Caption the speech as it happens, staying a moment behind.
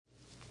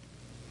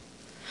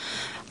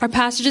Our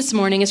passage this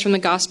morning is from the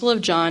Gospel of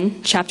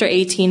John, chapter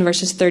 18,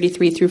 verses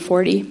 33 through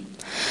 40.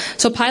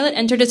 So Pilate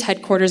entered his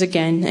headquarters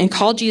again and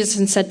called Jesus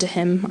and said to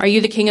him, "Are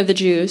you the king of the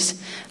Jews?"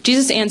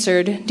 Jesus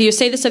answered, "Do you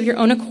say this of your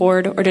own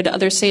accord, or did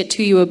others say it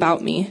to you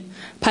about me?"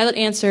 Pilate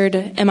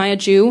answered, "Am I a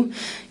Jew?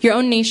 Your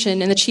own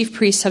nation and the chief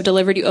priests have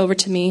delivered you over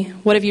to me.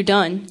 What have you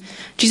done?"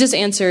 Jesus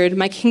answered,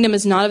 "My kingdom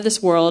is not of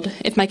this world.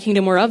 If my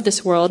kingdom were of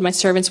this world, my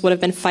servants would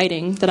have been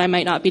fighting, that I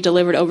might not be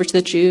delivered over to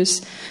the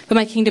Jews. But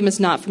my kingdom is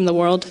not from the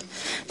world."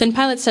 Then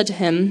Pilate said to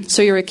him,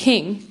 "So you're a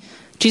king?"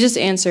 Jesus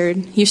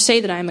answered, "You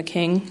say that I am a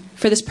king.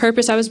 For this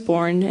purpose I was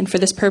born, and for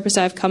this purpose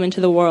I have come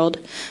into the world,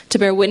 to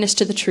bear witness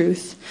to the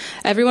truth.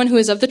 Everyone who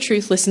is of the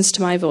truth listens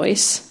to my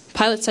voice."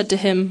 Pilate said to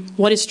him,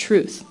 "What is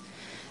truth?"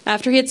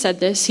 After he had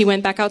said this, he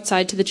went back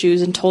outside to the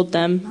Jews and told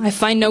them, "I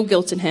find no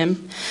guilt in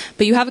him,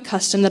 but you have a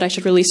custom that I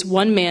should release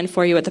one man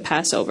for you at the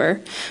Passover.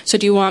 So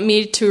do you want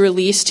me to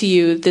release to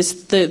you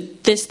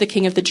the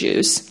king of the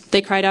Jews?"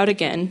 They cried out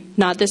again,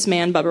 "Not this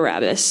man, but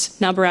Barabbas."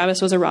 Now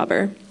Barabbas was a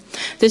robber.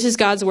 This is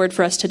God's word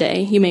for us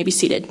today. You may be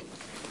seated.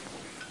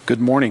 Good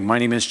morning. My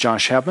name is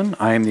Josh Hebman.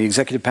 I am the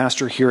executive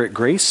pastor here at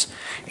Grace.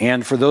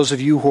 And for those of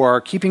you who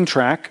are keeping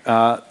track,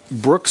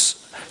 Brooks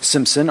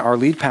Simpson, our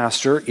lead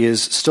pastor,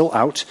 is still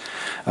out.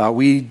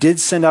 We did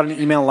send out an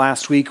email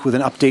last week with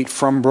an update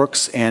from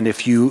Brooks, and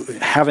if you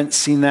haven't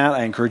seen that,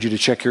 I encourage you to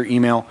check your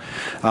email.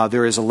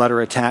 There is a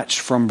letter attached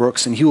from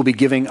Brooks, and he will be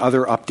giving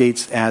other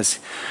updates as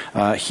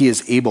he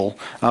is able.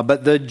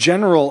 But the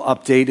general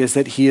update is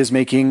that he is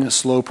making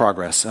slow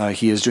progress.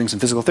 He is doing some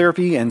physical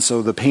therapy, and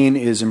so the pain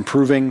is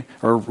improving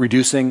or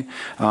reducing,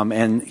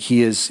 and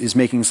he is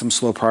making some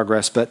slow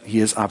progress, but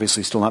he is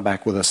obviously still not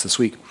back with us this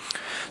week.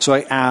 So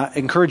I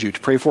encourage you to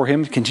pray for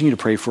him, continue to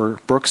pray for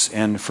Brooks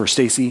and for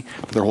Stacy,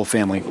 for their whole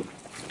family.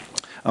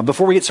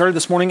 Before we get started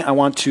this morning, I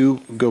want to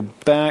go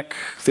back,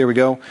 there we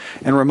go,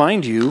 and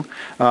remind you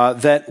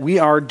that we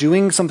are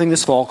doing something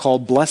this fall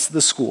called Bless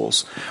the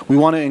Schools. We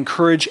want to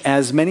encourage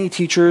as many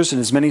teachers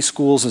and as many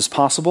schools as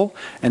possible,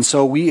 and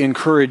so we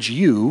encourage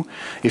you,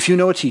 if you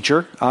know a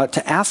teacher,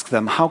 to ask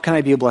them, how can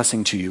I be a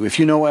blessing to you? If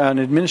you know an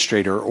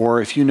administrator, or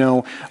if you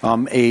know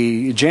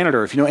a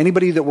janitor, if you know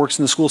anybody that works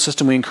in the school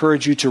system, we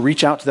encourage you to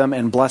reach out to them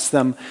and bless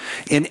them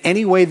in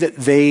any way that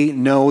they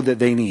know that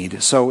they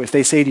need. So if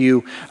they say to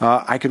you,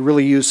 I could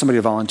really use somebody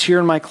to volunteer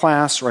in my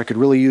class, or I could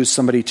really use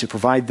somebody to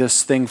provide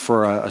this thing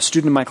for a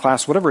student in my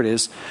class, whatever it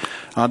is,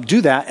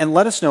 do that and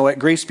let us know at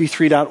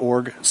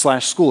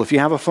graceb3.org/school. If you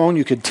have a phone,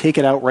 you could take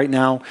it out right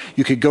now.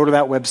 You could go to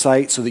that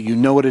website so that you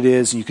know what it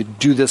is, and you could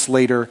do this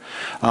later.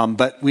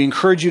 But we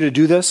encourage you to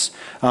do this.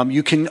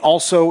 You can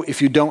also,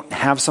 if you don't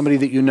have somebody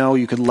that you know,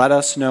 you could let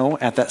us know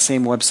at that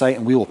same website,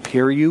 and we will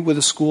pair you with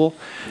a school.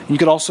 And you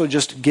could also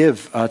just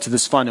give to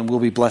this fund, and we'll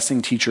be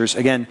blessing teachers.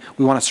 Again,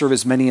 we want to serve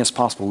as many as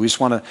possible. We just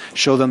want to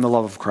show them the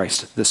love of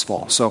Christ this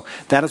fall. So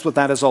that is what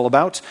that is all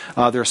about.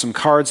 There are some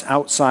cards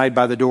outside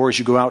by the door as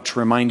you go out to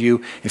remind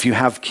you. If you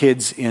have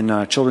kids in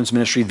children's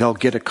ministry, they'll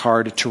get a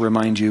card to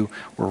remind you.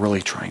 We're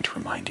really trying to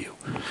remind you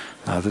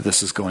that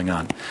this is going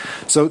on.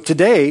 So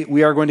today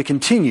we are going to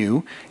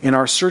continue in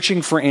our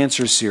Searching for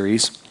Answers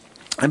series.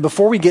 And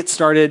before we get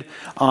started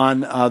on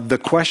the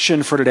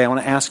question for today, I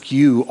want to ask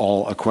you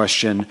all a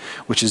question,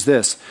 which is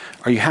this: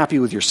 are you happy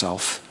with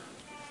yourself?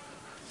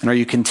 And are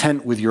you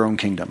content with your own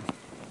kingdom?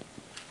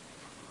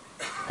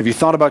 Have you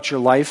thought about your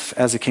life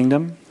as a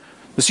kingdom?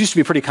 This used to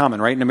be pretty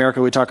common, right? In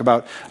America, we talk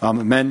about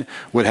men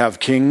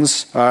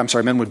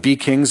would be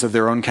kings of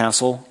their own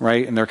castle,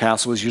 right? And their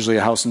castle was usually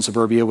a house in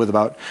suburbia with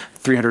about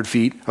 300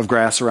 feet of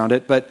grass around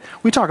it. But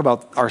we talk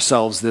about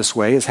ourselves this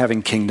way, as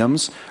having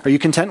kingdoms. Are you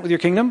content with your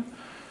kingdom?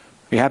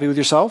 Are you happy with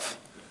yourself?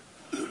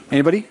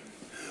 Anybody?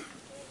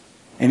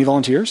 Any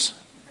volunteers?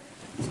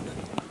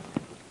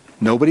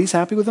 Nobody's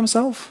happy with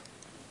themselves?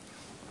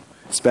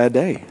 It's a bad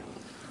day.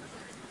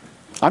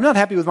 I'm not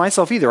happy with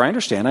myself either. I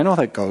understand. I know how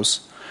that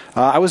goes.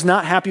 I was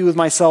not happy with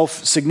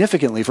myself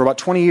significantly for about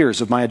 20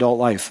 years of my adult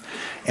life.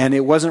 And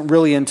it wasn't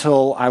really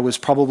until I was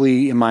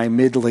probably in my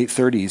mid to late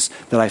 30s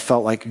that I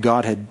felt like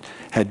God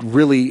had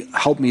really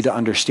helped me to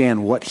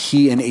understand what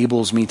He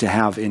enables me to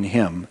have in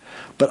Him.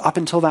 But up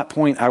until that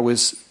point, I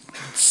was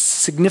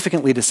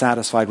significantly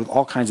dissatisfied with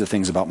all kinds of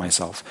things about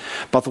myself,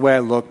 about the way I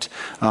looked,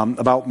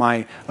 about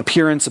my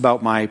appearance,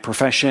 about my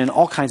profession,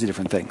 all kinds of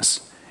different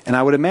things. And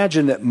I would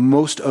imagine that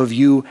most of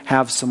you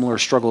have similar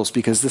struggles,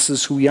 because this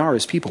is who we are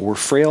as people. We're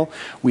frail.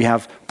 We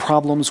have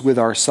problems with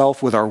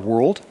ourselves, with our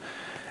world.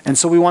 And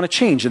so we want to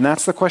change. And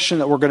that's the question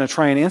that we're going to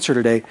try and answer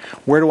today.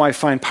 Where do I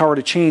find power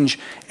to change?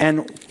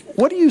 And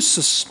what do you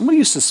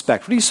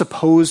suspect? What do you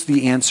suppose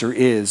the answer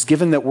is?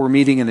 Given that we're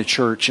meeting in a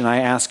church and I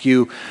ask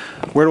you,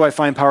 where do I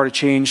find power to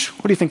change?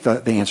 What do you think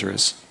the answer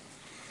is?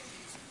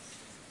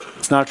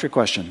 It's not a trick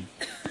question.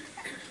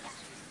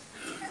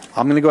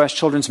 I'm going to go ask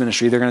children's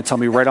ministry. They're going to tell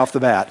me right off the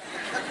bat.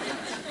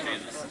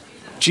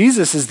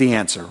 Jesus is the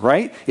answer,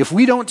 right? If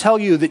we don't tell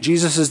you that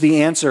Jesus is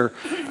the answer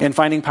in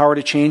finding power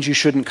to change, you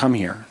shouldn't come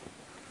here.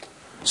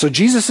 So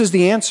Jesus is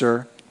the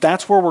answer.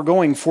 That's where we're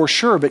going for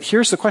sure. But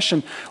here's the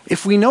question.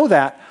 If we know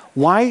that,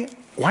 why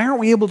why aren't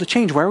we able to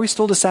change? Why are we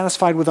still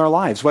dissatisfied with our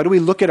lives? Why do we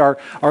look at our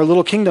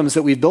little kingdoms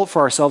that we've built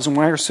for ourselves and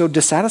why are we so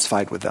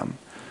dissatisfied with them?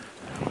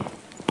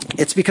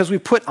 It's because we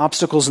put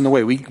obstacles in the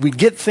way. We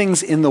get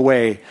things in the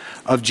way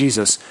of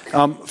Jesus.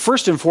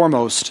 First and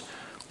foremost,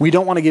 we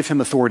don't want to give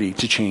him authority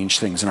to change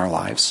things in our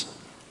lives.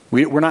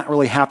 We're not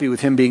really happy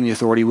with him being the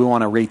authority. We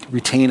want to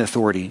retain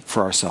authority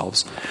for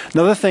ourselves.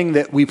 Another thing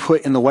that we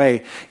put in the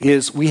way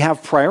is we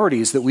have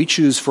priorities that we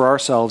choose for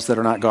ourselves that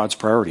are not God's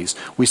priorities.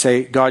 We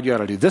say, God, you got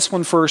to do this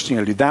one first, you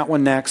got to do that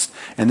one next,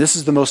 and this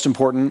is the most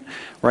important,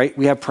 right?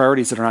 We have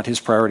priorities that are not his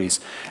priorities.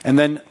 And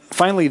then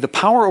finally, the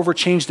power over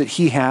change that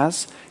he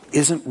has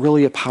isn't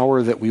really a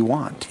power that we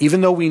want. Even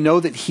though we know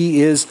that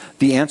he is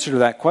the answer to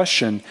that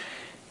question,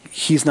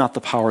 he's not the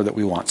power that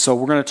we want. So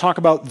we're going to talk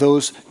about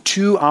those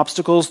two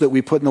obstacles that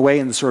we put in the way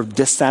and the sort of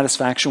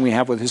dissatisfaction we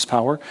have with his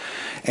power.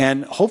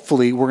 And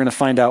hopefully we're going to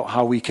find out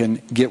how we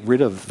can get rid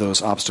of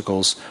those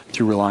obstacles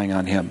through relying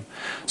on him.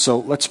 So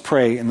let's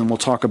pray and then we'll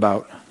talk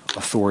about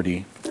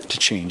authority to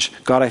change.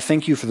 God, I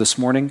thank you for this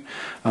morning.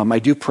 I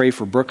do pray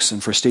for Brooks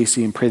and for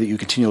Stacy and pray that you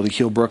continue to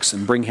heal Brooks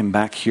and bring him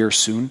back here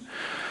soon.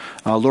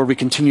 Lord, we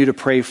continue to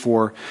pray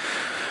for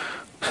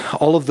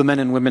all of the men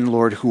and women,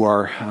 Lord, who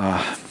are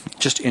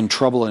just in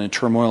trouble and in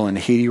turmoil in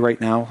Haiti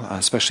right now,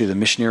 especially the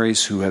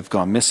missionaries who have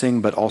gone missing,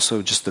 but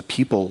also just the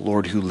people,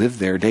 Lord, who live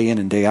there day in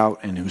and day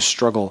out and who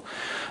struggle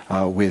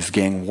with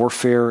gang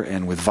warfare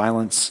and with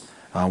violence,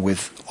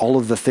 with all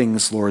of the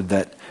things, Lord,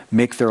 that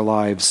make their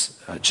lives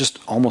just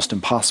almost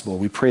impossible.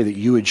 We pray that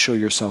you would show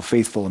yourself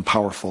faithful and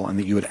powerful and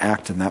that you would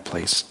act in that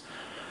place.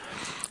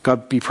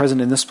 God, be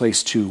present in this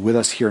place too, with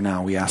us here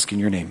now, we ask in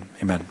your name.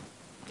 Amen.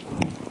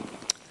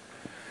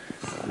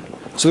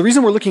 So the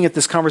reason we're looking at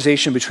this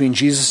conversation between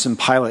Jesus and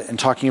Pilate and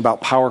talking about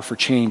power for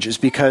change is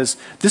because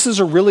this is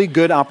a really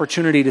good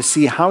opportunity to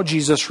see how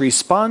Jesus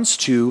responds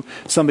to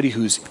somebody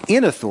who's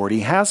in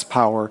authority, has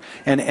power,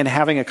 and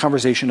having a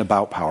conversation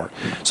about power.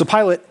 So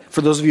Pilate,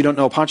 for those of you who don't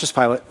know, Pontius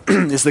Pilate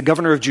is the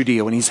governor of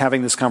Judea when he's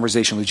having this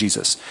conversation with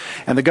Jesus.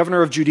 And the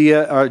governor of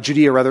Judea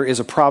is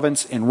a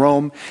province in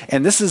Rome.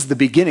 And this is the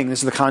beginning, this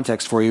is the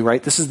context for you,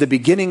 right? This is the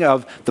beginning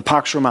of the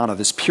Pax Romana,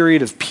 this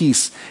period of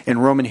peace in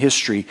Roman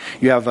history.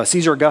 You have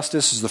Caesar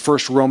Augustus as the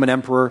first Roman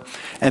emperor,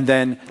 and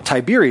then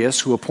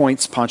Tiberius, who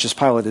appoints Pontius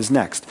Pilate, is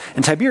next.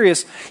 And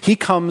Tiberius, he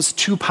comes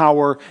to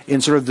power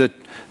in sort of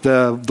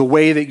the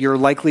way that you're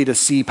likely to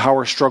see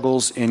power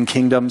struggles in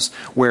kingdoms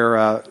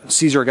where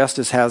Caesar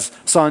Augustus has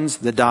sons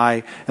that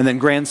die, and then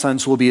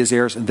grandsons who will be his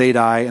heirs, and they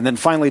die. And then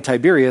finally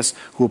Tiberius,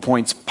 who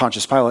appoints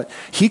Pontius Pilate,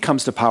 he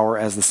comes to power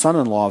as the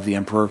son-in-law of the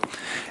emperor.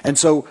 And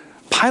so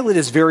Pilate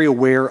is very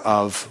aware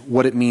of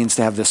what it means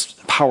to have this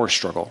power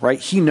struggle, right?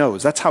 He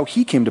knows. That's how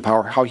he came to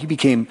power, how he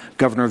became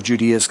governor of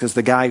Judea, is because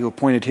the guy who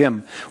appointed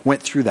him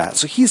went through that.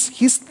 So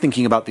he's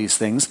thinking about these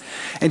things.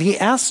 And he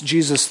asks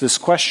Jesus this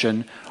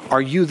question,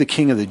 are you the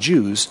king of the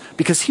Jews?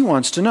 Because he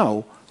wants to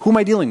know, who am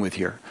I dealing with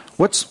here?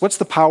 What's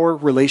the power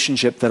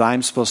relationship that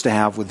I'm supposed to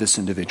have with this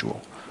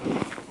individual?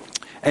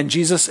 And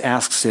Jesus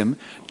asks him,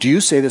 do you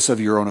say this of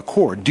your own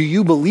accord? Do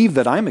you believe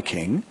that I'm a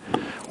king?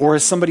 Or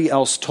has somebody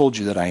else told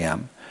you that I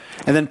am?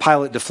 And then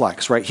Pilate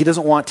deflects, right? He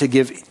doesn't want to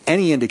give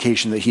any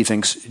indication that he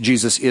thinks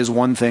Jesus is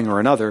one thing or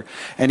another.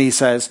 And he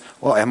says,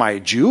 well, am I a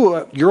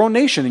Jew? Your own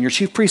nation and your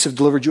chief priests have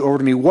delivered you over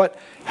to me. What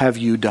have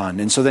you done?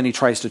 And so then he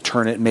tries to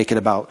turn it and make it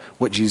about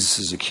what Jesus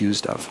is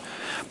accused of.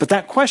 But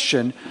that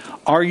question,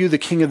 are you the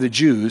king of the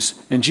Jews?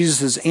 And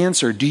Jesus'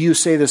 answer, do you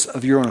say this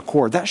of your own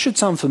accord? That should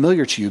sound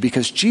familiar to you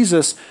because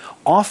Jesus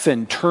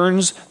often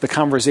turns the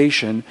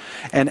conversation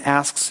and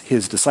asks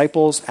his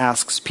disciples,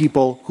 asks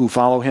people who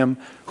follow him,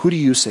 who do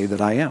you say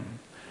that I am?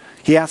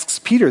 He asks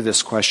Peter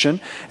this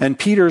question, and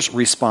Peter's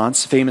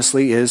response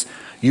famously is,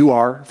 you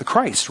are the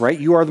Christ, right?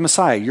 You are the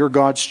Messiah. You're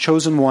God's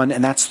chosen one,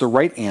 and that's the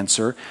right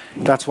answer.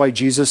 That's why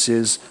Jesus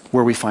is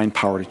where we find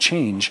power to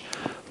change.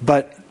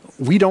 But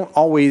we don't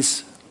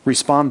always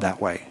respond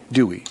that way,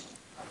 do we?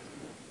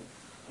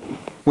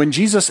 When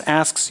Jesus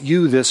asks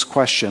you this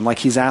question, like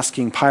he's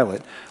asking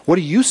Pilate, what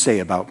do you say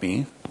about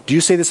me? Do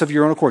you say this of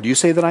your own accord? Do you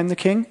say that I'm the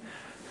king?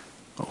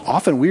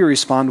 Often we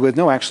respond with,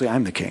 no, actually,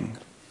 I'm the king.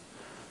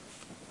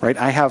 Right?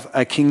 I have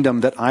a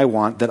kingdom that I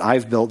want, that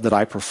I've built, that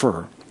I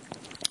prefer.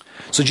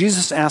 So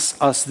Jesus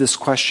asks us this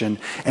question,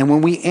 and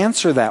when we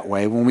answer that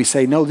way, when we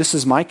say, no, this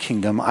is my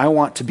kingdom, I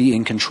want to be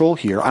in control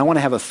here, I want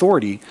to have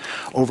authority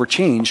over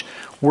change,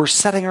 we're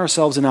setting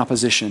ourselves in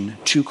opposition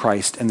to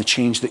Christ and the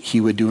change that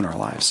he would do in our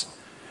lives.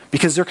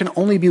 Because there can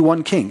only be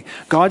one king.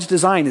 God's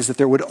design is that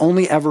there would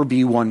only ever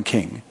be one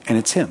king, and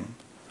it's him.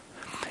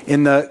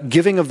 In the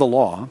giving of the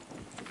law,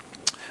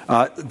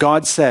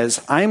 God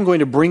says, I am going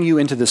to bring you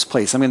into this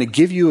place. I'm going to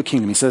give you a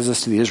kingdom. He says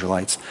this to the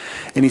Israelites.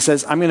 And he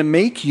says, I'm going to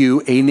make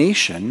you a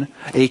nation,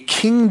 a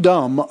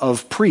kingdom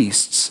of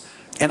priests,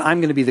 and I'm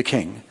going to be the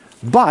king.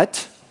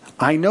 But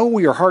I know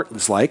what your heart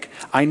is like.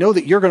 I know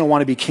that you're going to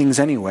want to be kings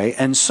anyway.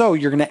 And so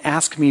you're going to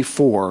ask me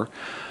for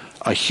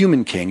a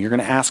human king. You're going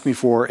to ask me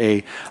for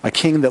a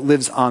king that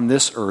lives on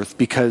this earth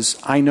because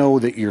I know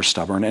that you're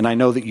stubborn and I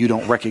know that you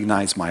don't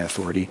recognize my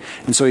authority.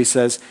 And so he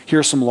says, here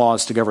are some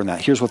laws to govern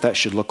that. Here's what that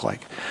should look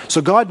like.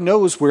 So God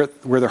knows where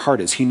their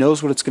heart is. He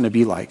knows what it's going to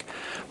be like.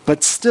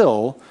 But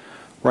still,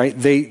 right,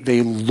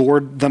 they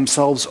lord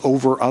themselves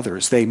over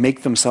others. They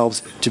make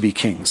themselves to be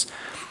kings.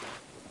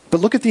 But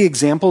look at the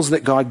examples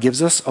that God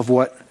gives us of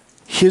what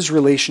his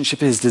relationship,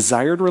 his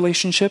desired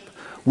relationship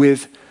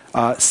with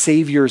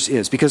saviors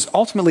is. Because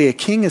ultimately a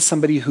king is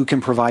somebody who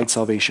can provide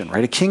salvation,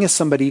 right? A king is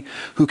somebody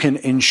who can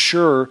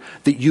ensure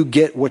that you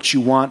get what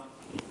you want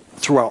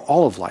throughout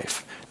all of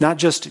life. Not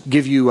just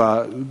give you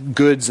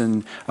goods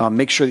and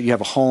make sure that you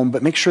have a home,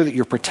 but make sure that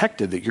you're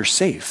protected, that you're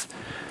safe.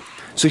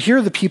 So here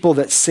are the people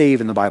that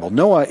save in the Bible.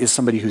 Noah is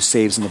somebody who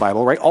saves in the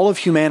Bible, right? All of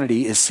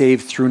humanity is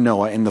saved through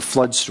Noah in the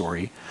flood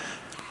story.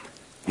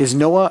 Is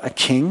Noah a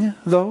king,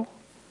 though?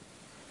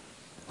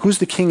 Who's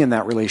the king in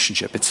that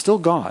relationship? It's still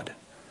God.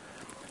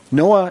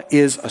 Noah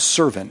is a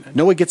servant.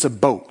 Noah gets a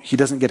boat. He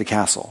doesn't get a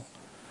castle.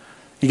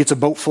 He gets a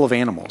boat full of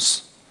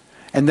animals.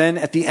 And then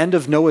at the end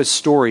of Noah's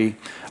story,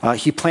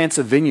 he plants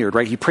a vineyard,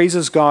 right? He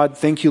praises God,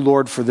 thank you,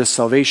 Lord, for this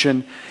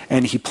salvation.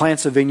 And he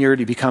plants a vineyard,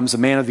 he becomes a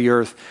man of the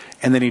earth,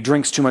 and then he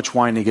drinks too much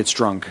wine and he gets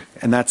drunk.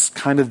 And that's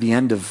kind of the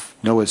end of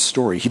Noah's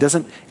story. He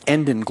doesn't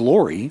end in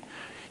glory.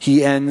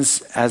 He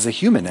ends as a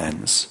human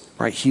ends,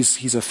 right?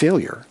 He's a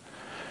failure.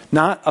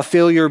 Not a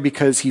failure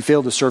because he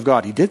failed to serve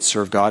God. He did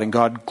serve God, and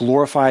God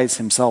glorifies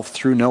himself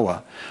through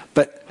Noah.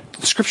 But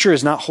the Scripture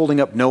is not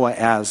holding up Noah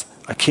as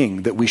a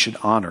king that we should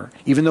honor,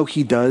 even though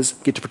he does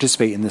get to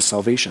participate in this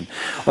salvation.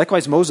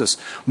 Likewise, Moses.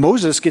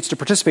 Moses gets to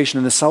participation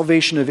in the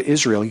salvation of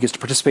Israel. He gets to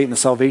participate in the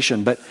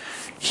salvation, but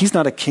he's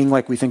not a king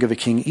like we think of a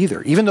king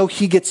either. Even though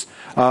he gets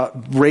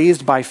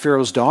raised by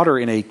Pharaoh's daughter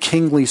in a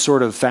kingly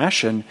sort of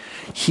fashion,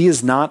 he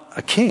is not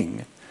a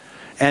king.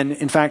 And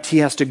in fact, he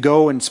has to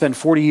go and spend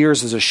 40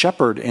 years as a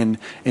shepherd in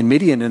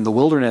Midian in the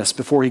wilderness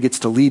before he gets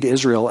to lead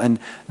Israel. And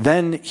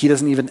then he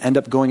doesn't even end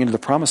up going into the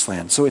promised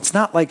land. So it's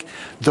not like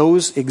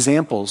those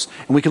examples.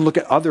 And we can look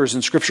at others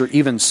in Scripture,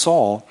 even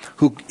Saul,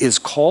 who is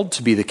called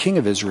to be the king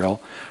of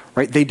Israel,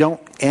 right? They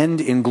don't end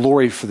in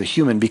glory for the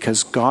human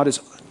because God has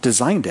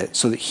designed it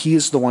so that he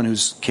is the one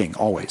who's king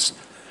always.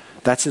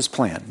 That's his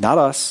plan. Not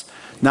us,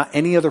 not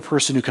any other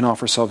person who can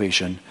offer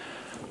salvation,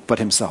 but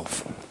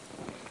himself.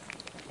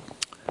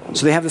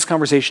 So they have this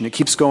conversation. It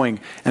keeps going.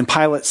 And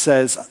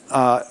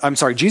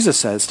Jesus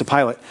says to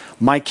Pilate,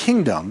 my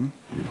kingdom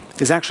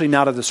is actually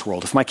not of this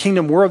world. If my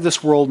kingdom were of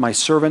this world, my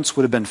servants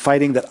would have been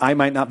fighting that I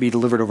might not be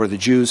delivered over to the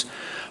Jews.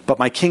 But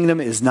my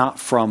kingdom is not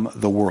from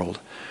the world.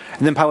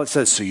 And then Pilate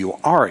says, so you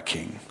are a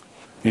king.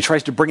 And he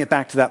tries to bring it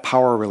back to that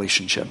power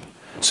relationship.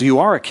 So you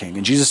are a king.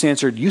 And Jesus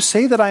answered, you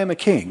say that I am a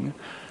king.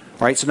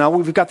 Right? So now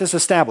we've got this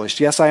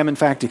established. Yes, I am in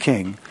fact a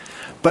king.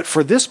 But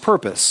for this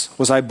purpose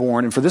was I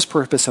born, and for this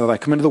purpose have I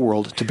come into the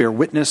world, to bear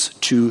witness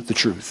to the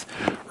truth.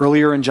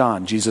 Earlier in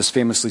John, Jesus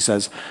famously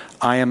says,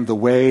 I am the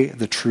way,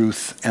 the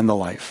truth, and the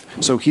life.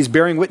 So he's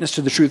bearing witness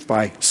to the truth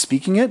by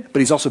speaking it, but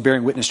he's also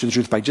bearing witness to the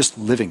truth by just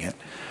living it.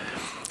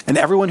 And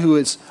everyone who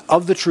is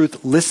of the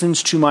truth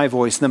listens to my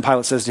voice. And then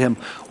Pilate says to him,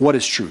 what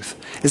is truth?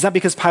 Is that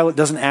because Pilate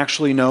doesn't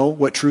actually know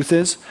what truth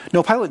is?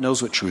 No, Pilate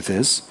knows what truth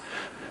is.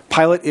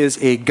 Pilate is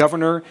a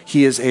governor.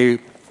 He is a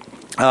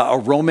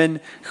Roman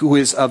who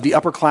is of the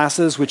upper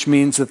classes, which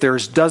means that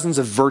there's dozens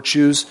of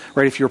virtues,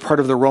 right? If you're part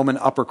of the Roman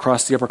upper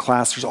crust, the upper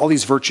class, there's all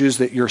these virtues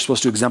that you're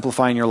supposed to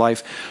exemplify in your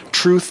life.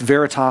 Truth,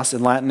 veritas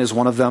in Latin, is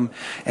one of them.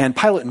 And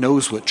Pilate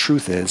knows what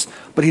truth is,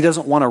 but he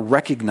doesn't want to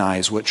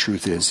recognize what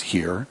truth is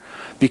here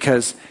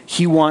because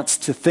he wants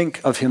to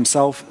think of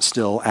himself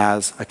still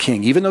as a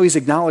king. Even though he's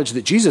acknowledged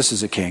that Jesus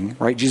is a king,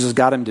 right? Jesus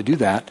got him to do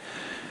that.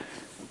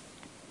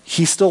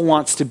 He still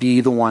wants to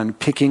be the one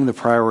picking the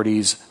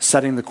priorities,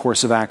 setting the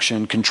course of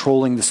action,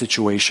 controlling the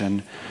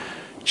situation.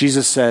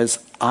 Jesus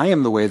says, I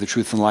am the way, the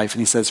truth, and life.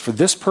 And he says, for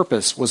this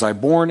purpose was I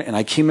born, and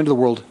I came into the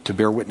world to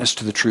bear witness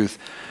to the truth.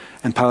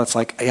 And Pilate's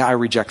like, yeah, I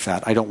reject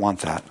that. I don't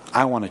want that.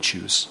 I want to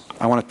choose.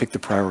 I want to pick the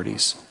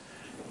priorities.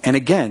 And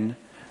again,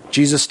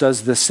 Jesus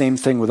does the same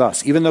thing with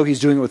us. Even though he's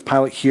doing it with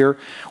Pilate here,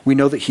 we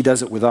know that he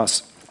does it with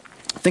us.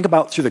 Think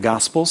about through the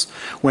Gospels,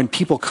 when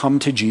people come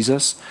to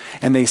Jesus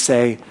and they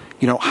say,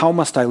 how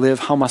must I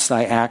live? How must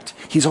I act?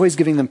 He's always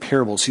giving them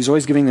parables. He's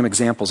always giving them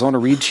examples. I want to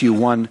read to you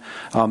one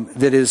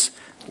that is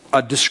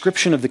a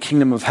description of the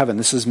kingdom of heaven.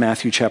 This is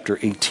Matthew chapter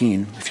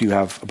 18, if you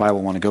have a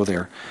Bible, want to go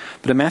there.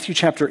 But in Matthew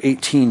chapter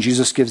 18,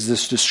 Jesus gives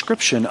this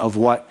description of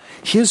what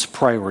his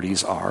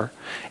priorities are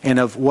and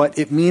of what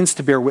it means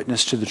to bear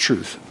witness to the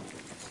truth.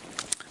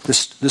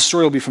 This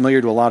story will be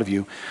familiar to a lot of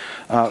you.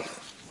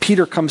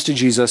 Peter comes to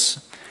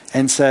Jesus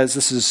and says,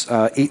 this is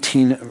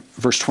 18,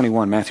 verse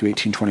 21, Matthew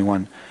 18,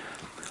 21.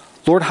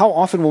 Lord, how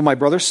often will my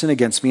brother sin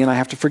against me and I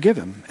have to forgive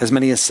him? As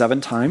many as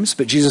 7 times?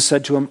 But Jesus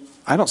said to him,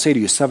 I don't say to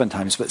you 7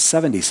 times, but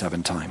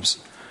 77 times.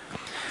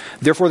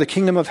 Therefore the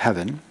kingdom of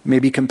heaven may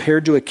be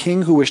compared to a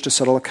king who wished to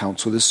settle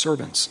accounts with his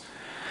servants.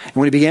 And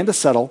when he began to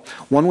settle,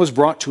 one was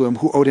brought to him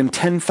who owed him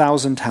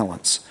 10,000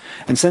 talents.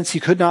 And since he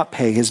could not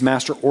pay, his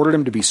master ordered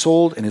him to be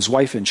sold, and his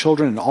wife and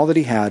children and all that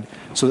he had,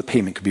 so that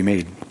payment could be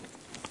made.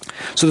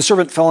 So the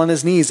servant fell on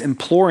his knees,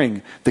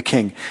 imploring the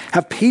king,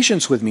 "Have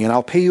patience with me, and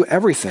I'll pay you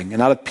everything."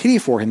 And out of pity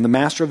for him, the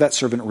master of that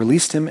servant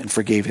released him and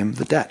forgave him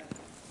the debt.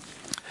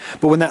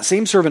 But when that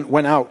same servant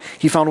went out,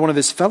 he found one of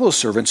his fellow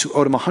servants who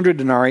owed him 100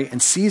 denarii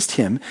and seized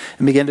him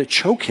and began to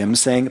choke him,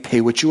 saying,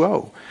 "Pay what you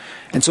owe."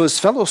 And so his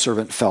fellow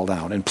servant fell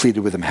down and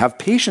pleaded with him, "Have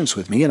patience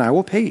with me, and I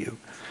will pay you."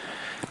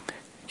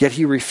 Yet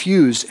he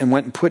refused and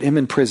went and put him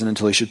in prison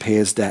until he should pay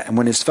his debt. And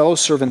when his fellow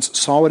servants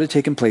saw what had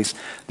taken place,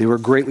 they were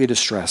greatly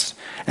distressed.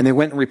 And they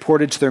went and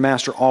reported to their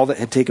master all that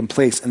had taken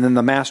place. And then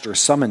the master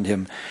summoned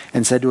him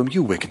and said to him,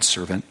 "You wicked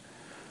servant,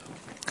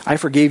 I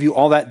forgave you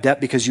all that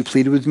debt because you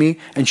pleaded with me.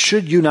 And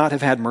should you not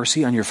have had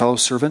mercy on your fellow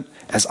servant,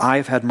 as I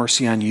have had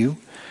mercy on you?"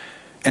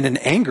 And in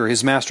anger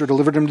his master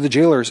delivered him to the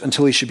jailers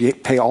until he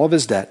should pay all of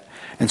his debt.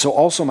 And so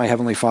also my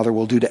heavenly Father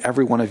will do to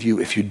every one of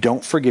you if you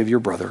don't forgive your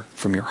brother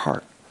from your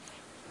heart.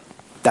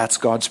 That's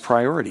God's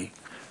priority.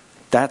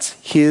 That's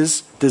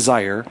his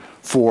desire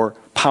for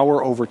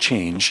power over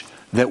change,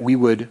 that we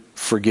would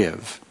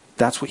forgive.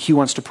 That's what he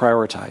wants to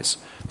prioritize.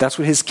 That's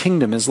what his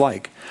kingdom is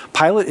like.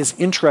 Pilate is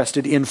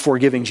interested in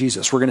forgiving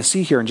Jesus. We're going to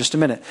see here in just a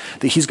minute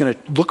that he's going to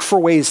look for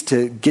ways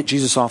to get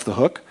Jesus off the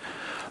hook.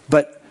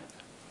 But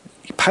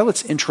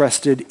Pilate's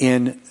interested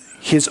in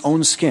his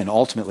own skin,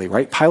 ultimately,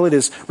 right? Pilate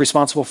is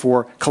responsible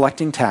for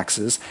collecting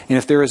taxes, and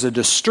if there is a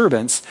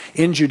disturbance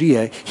in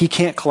Judea, he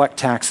can't collect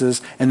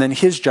taxes, and then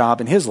his job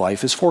and his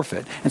life is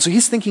forfeit. And so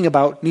he's thinking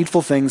about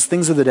needful things,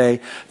 things of the day,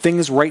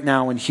 things right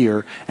now and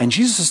here, and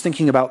Jesus is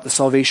thinking about the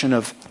salvation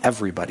of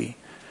everybody.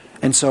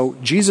 And so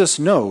Jesus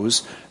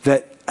knows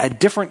that a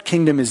different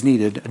kingdom is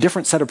needed, a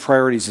different set of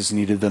priorities is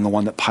needed than the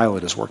one that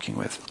Pilate is working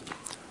with.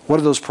 What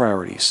are those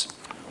priorities?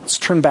 Let's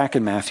turn back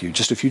in Matthew,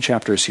 just a few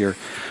chapters here.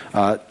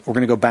 We're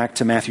going to go back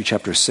to Matthew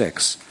chapter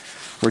 6,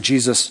 where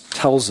Jesus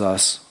tells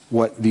us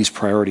what these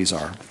priorities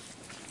are.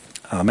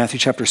 Matthew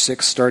chapter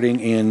 6,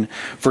 starting in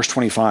verse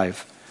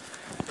 25.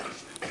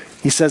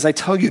 He says, "I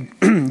tell you,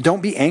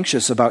 don't be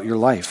anxious about your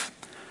life,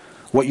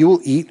 what you will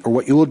eat or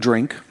what you will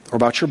drink, or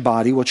about your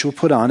body, what you will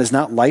put on. Is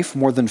not life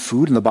more than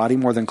food, and the body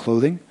more than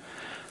clothing?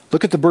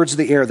 Look at the birds of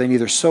the air. They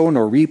neither sow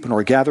nor reap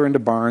nor gather into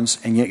barns,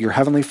 and yet your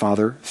heavenly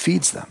Father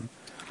feeds them.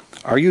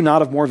 Are you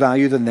not of more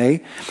value than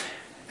they?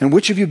 And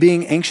which of you,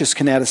 being anxious,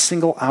 can add a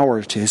single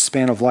hour to his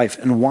span of life?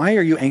 And why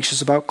are you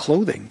anxious about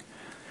clothing?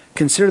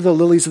 Consider the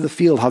lilies of the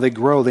field, how they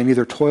grow. They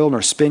neither toil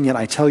nor spin. Yet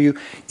I tell you,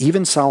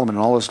 even Solomon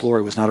in all his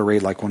glory was not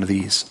arrayed like one of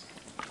these.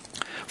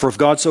 For if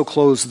God so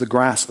clothes the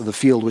grass of the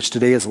field, which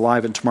today is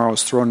alive and tomorrow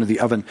is thrown into the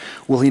oven,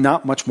 will he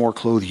not much more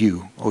clothe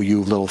you, O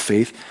you of little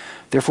faith?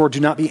 Therefore do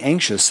not be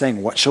anxious,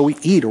 saying, what shall we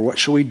eat, or what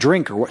shall we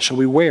drink, or what shall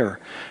we wear?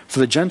 For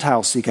the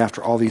Gentiles seek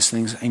after all these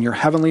things, and your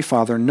heavenly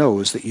Father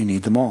knows that you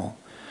need them all.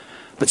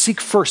 But seek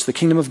first the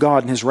kingdom of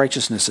God and his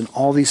righteousness, and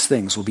all these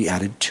things will be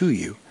added to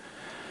you.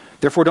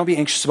 Therefore don't be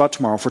anxious about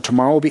tomorrow, for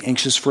tomorrow will be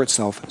anxious for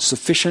itself.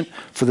 Sufficient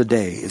for the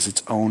day is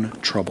its own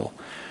trouble."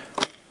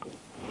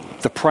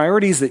 The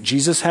priorities that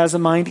Jesus has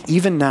in mind,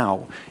 even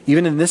now,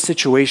 even in this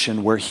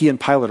situation where he and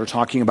Pilate are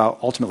talking about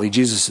ultimately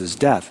Jesus'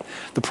 death,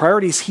 the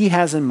priorities he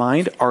has in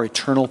mind are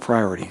eternal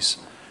priorities.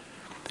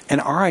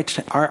 And our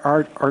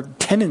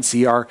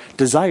tendency, our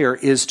desire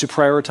is to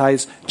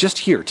prioritize just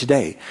here,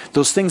 today,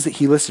 those things that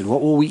he listed.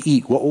 What will we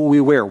eat? What will we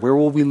wear? Where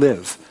will we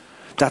live?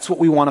 That's what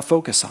we want to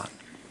focus on.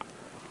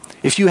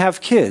 If you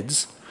have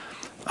kids,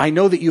 I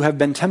know that you have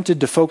been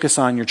tempted to focus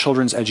on your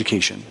children's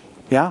education.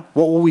 Yeah?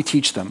 What will we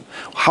teach them?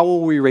 How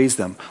will we raise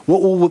them?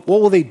 What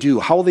will they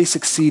do? How will they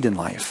succeed in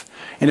life?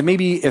 And it may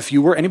be, if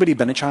you were, anybody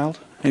been a child?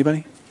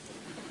 Anybody?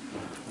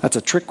 That's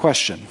a trick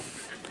question.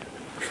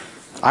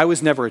 I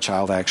was never a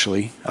child,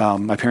 actually.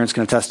 My parents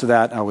can attest to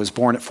that. I was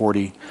born at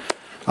 40.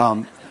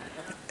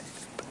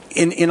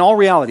 In all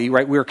reality,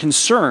 right, we're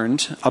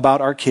concerned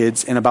about our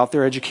kids and about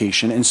their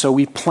education, and so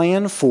we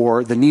plan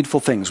for the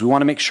needful things. We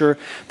want to make sure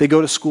they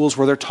go to schools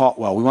where they're taught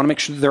well. We want to make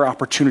sure that there are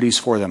opportunities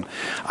for them.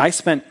 I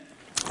spent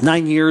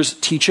 9 years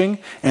teaching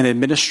and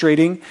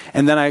administrating,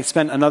 and then I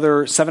spent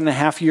another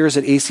 7.5 years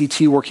at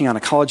ACT working on a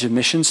college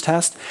admissions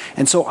test.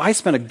 And so I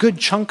spent a good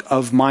chunk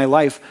of my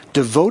life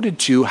devoted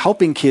to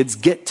helping kids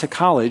get to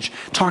college,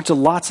 talked to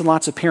lots and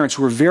lots of parents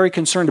who were very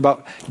concerned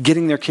about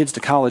getting their kids to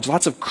college,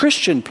 lots of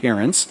Christian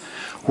parents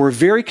who were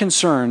very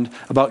concerned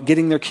about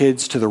getting their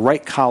kids to the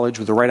right college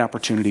with the right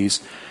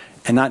opportunities,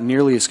 and not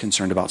nearly as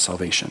concerned about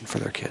salvation for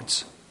their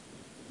kids.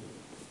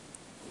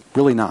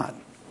 Really not.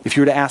 If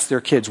you were to ask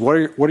their kids, what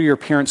are your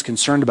parents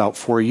concerned about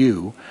for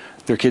you?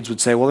 Their kids would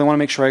say, well, they want to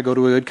make sure I go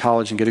to a good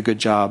college and get a good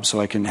job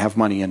so I can have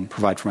money and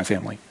provide for my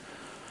family.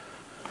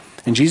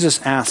 And Jesus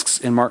asks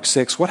in Mark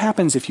 6, what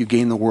happens if you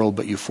gain the world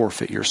but you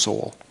forfeit your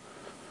soul?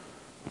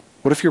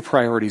 What if your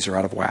priorities are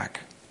out of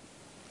whack?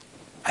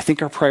 I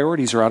think our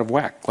priorities are out of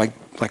whack, like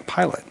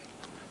Pilate.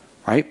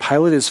 Right?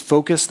 Pilate is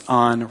focused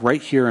on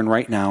right here and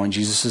right now, and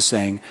Jesus is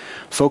saying,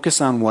 focus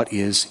on what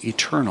is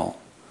eternal.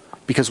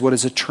 Because what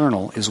is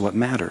eternal is what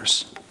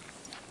matters.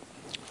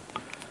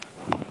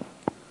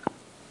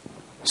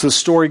 So the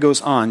story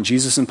goes on.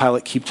 Jesus and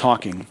Pilate keep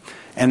talking.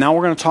 And now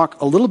we're going to talk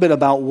a little bit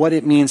about what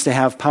it means to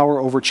have power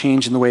over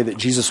change in the way that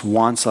Jesus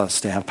wants us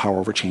to have power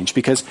over change.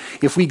 Because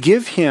if we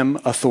give him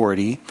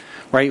authority,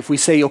 right, if we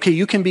say, okay,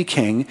 you can be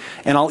king,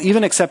 and I'll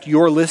even accept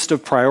your list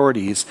of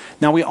priorities,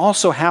 now we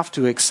also have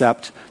to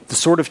accept the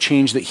sort of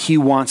change that he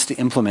wants to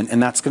implement.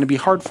 And that's going to be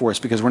hard for us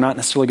because we're not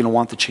necessarily going to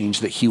want the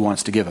change that he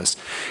wants to give us.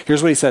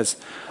 Here's what he says.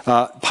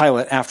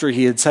 Pilate, after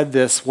he had said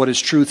this, what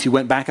is truth, he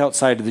went back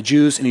outside to the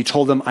Jews and he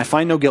told them, I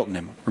find no guilt in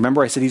him.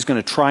 Remember, I said he's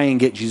going to try and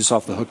get Jesus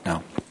off the hook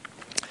now.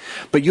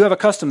 But you have a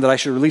custom that I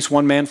should release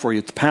one man for you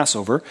at the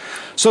Passover.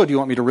 So do you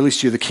want me to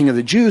release to you the king of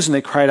the Jews? And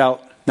they cried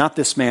out, not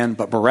this man,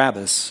 but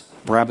Barabbas.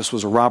 Barabbas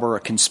was a robber, a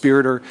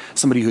conspirator,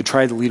 somebody who had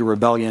tried to lead a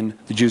rebellion.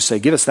 The Jews say,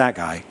 give us that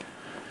guy.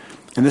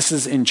 And this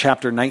is in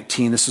chapter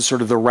 19. This is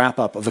sort of the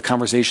wrap-up of the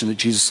conversation that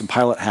Jesus and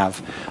Pilate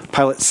have.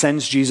 Pilate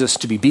sends Jesus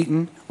to be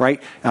beaten,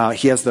 right?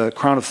 He has the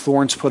crown of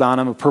thorns put on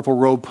him, a purple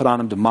robe put on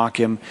him to mock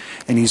him,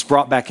 and he's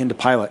brought back into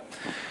Pilate.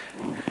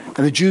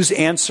 And the Jews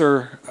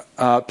answer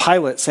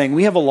Pilate saying,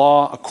 we have a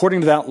law.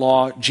 According to that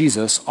law,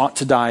 Jesus ought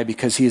to die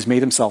because he has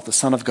made himself the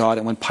Son of God.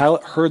 And when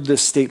Pilate heard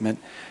this statement,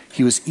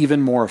 he was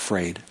even more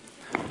afraid.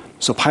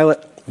 So Pilate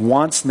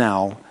wants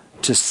now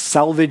to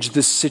salvage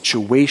this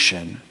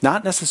situation,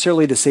 not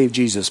necessarily to save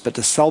Jesus, but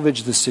to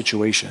salvage this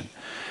situation.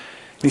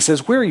 And he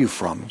says, where are you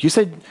from? You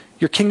said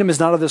your kingdom is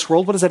not of this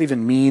world. What does that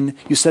even mean?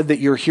 You said that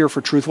you're here for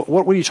truth.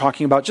 What are you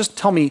talking about? Just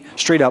tell me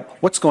straight up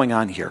what's going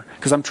on here,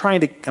 because I'm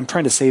trying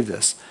to save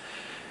this.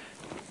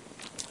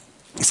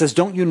 He says,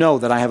 don't you know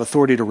that I have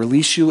authority to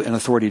release you and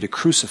authority to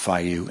crucify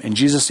you? And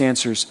Jesus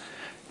answers,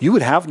 you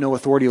would have no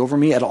authority over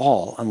me at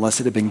all unless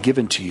it had been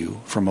given to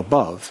you from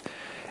above.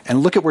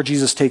 And look at where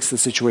Jesus takes the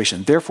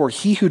situation. Therefore,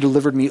 he who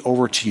delivered me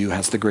over to you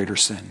has the greater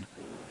sin.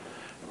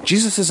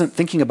 Jesus isn't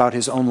thinking about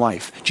his own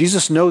life.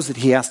 Jesus knows that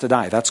he has to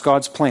die. That's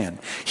God's plan.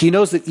 He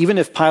knows that even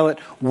if Pilate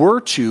were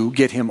to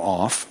get him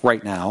off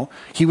right now,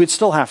 he would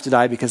still have to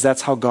die because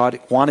that's how God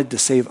wanted to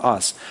save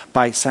us,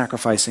 by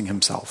sacrificing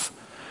himself.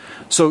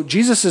 So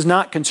Jesus is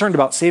not concerned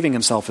about saving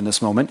himself in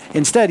this moment.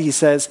 Instead, he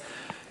says,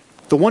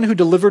 the one who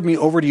delivered me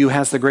over to you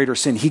has the greater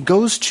sin. He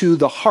goes to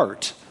the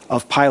heart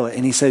of Pilate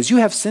and he says, you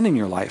have sin in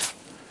your life.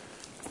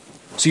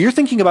 So you're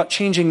thinking about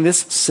changing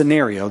this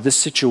scenario, this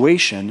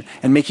situation,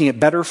 and making it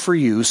better for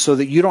you so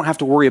that you don't have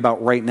to worry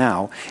about right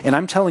now. And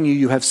I'm telling you,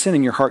 you have sin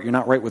in your heart. You're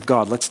not right with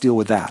God. Let's deal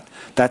with that.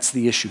 That's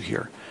the issue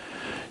here.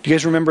 Do you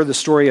guys remember the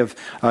story of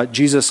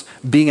Jesus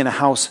being in a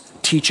house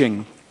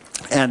teaching,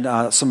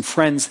 and some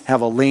friends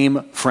have a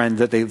lame friend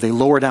that they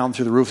lower down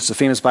through the roof? It's a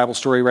famous Bible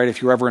story, right?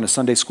 If you were ever in a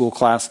Sunday school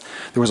class,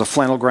 there was a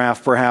flannel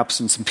graph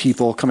perhaps and some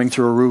people coming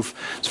through a roof.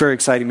 It's very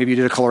exciting. Maybe you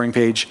did a coloring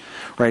page,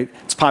 right?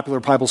 It's a popular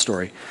Bible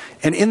story.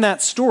 And in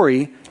that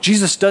story,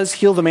 Jesus does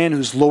heal the man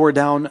who's lowered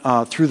down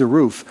through the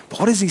roof. But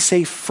what does he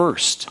say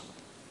first?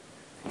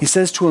 He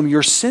says to him,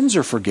 your sins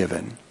are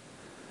forgiven.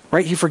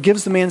 Right? He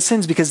forgives the man's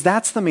sins because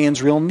that's the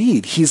man's real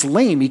need. He's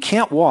lame. He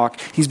can't walk.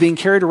 He's being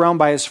carried around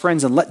by his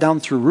friends and let down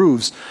through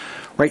roofs.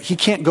 Right? He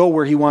can't go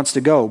where he wants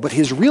to go. But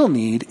his real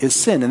need is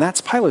sin. And that's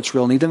Pilate's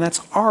real need. And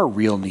that's our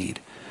real need,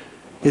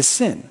 is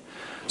sin.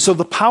 So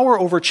the power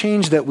over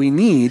change that we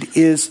need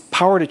is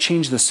power to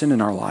change the sin in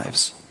our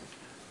lives.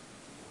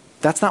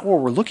 That's not what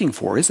we're looking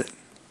for, is it?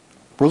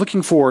 We're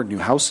looking for new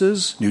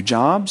houses, new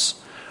jobs.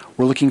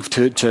 We're looking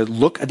to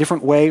look a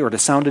different way or to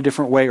sound a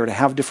different way or to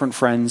have different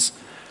friends.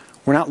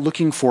 We're not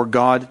looking for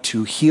God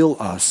to heal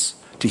us,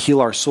 to heal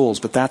our souls,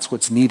 but that's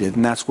what's needed,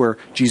 and that's where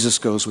Jesus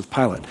goes with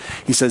Pilate.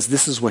 He says,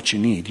 this is what you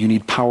need. You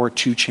need power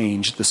to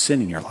change the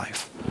sin in your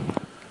life.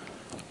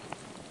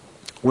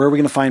 Where are we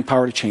going to find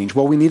power to change?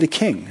 Well, we need a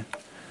king.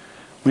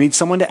 We need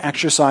someone to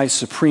exercise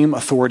supreme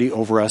authority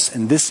over us,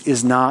 and this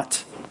is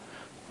not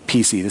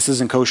PC. This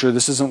isn't kosher.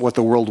 This isn't what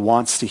the world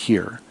wants to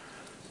hear.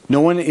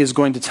 No one is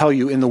going to tell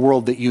you in the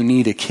world that you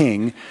need a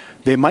king.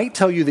 They might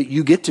tell you that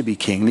you get to be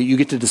king, that you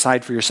get to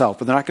decide for yourself,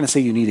 but they're not going to say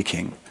you need a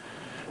king.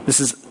 This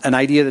is an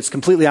idea that's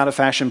completely out of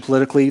fashion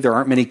politically. There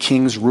aren't many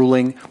kings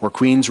ruling or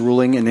queens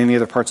ruling in any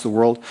other parts of the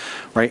world,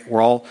 right?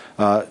 We're all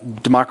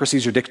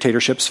democracies or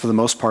dictatorships for the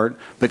most part,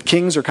 but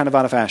kings are kind of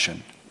out of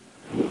fashion.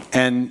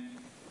 And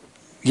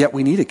yet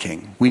we need a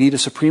king. We need a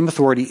supreme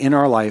authority in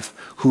our life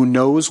who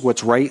knows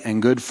what's right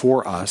and good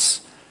for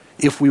us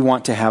if we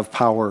want to have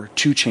power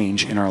to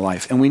change in our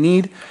life. And we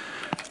need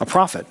a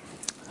prophet,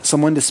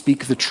 someone to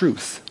speak the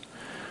truth.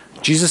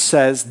 Jesus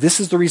says, this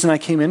is the reason I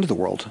came into the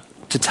world,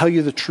 to tell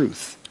you the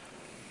truth.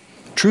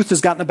 Truth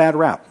has gotten a bad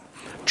rap.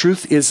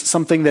 Truth is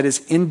something that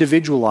is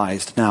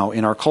individualized now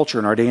in our culture,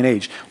 in our day and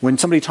age. When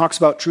somebody talks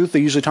about truth, they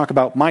usually talk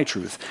about my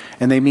truth,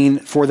 and they mean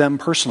for them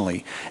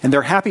personally. And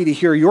they're happy to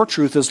hear your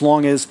truth as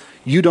long as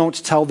you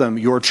don't tell them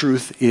your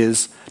truth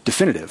is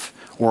definitive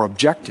or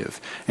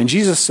objective. And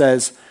Jesus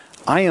says,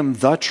 I am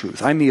the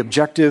truth. I'm the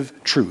objective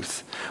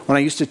truth. When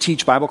I used to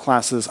teach Bible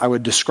classes, I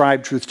would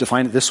describe truth,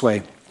 define it this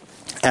way,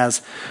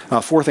 as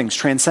four things: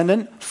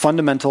 transcendent,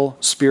 fundamental,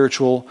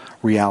 spiritual,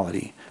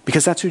 reality.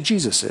 Because that's who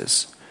Jesus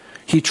is.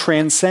 He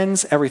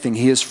transcends everything.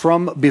 He is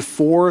from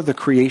before the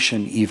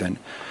creation even.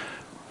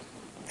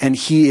 and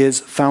he is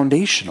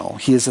foundational.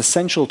 He is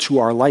essential to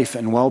our life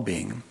and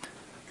well-being.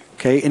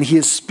 Okay, and he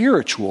is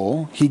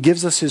spiritual. He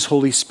gives us his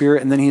Holy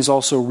Spirit, and then he's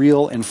also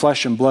real in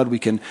flesh and blood. We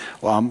can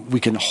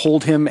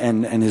hold him,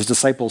 and his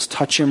disciples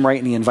touch him, right?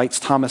 And he invites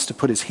Thomas to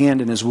put his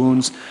hand in his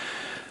wounds.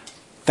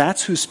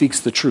 That's who speaks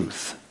the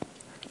truth.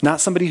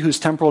 Not somebody who's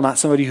temporal, not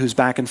somebody who's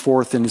back and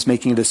forth and is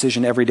making a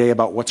decision every day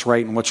about what's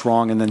right and what's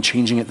wrong and then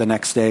changing it the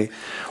next day.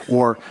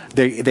 Or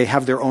they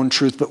have their own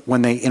truth, but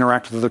when they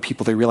interact with other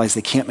people, they realize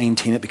they can't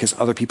maintain it because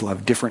other people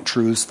have different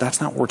truths. That's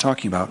not what we're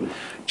talking about.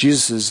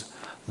 Jesus is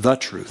the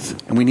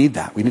truth, and we need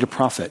that. We need a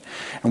prophet.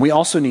 And we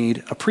also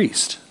need a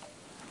priest.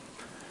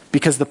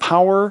 Because the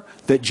power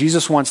that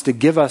Jesus wants to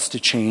give us to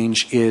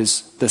change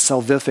is the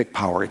salvific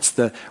power. It's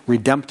the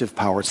redemptive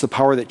power. It's the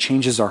power that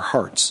changes our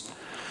hearts.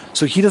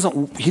 So he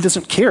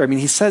doesn't care. I mean,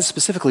 he says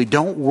specifically,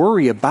 don't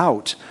worry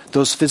about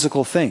those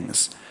physical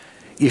things.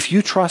 If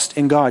you trust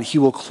in God, he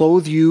will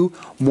clothe you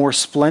more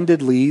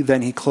splendidly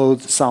than he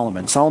clothed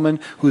Solomon. Solomon,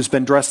 who's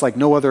been dressed like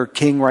no other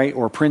king, right,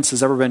 or prince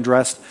has ever been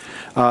dressed,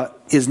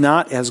 is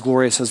not as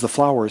glorious as the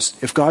flowers.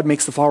 If God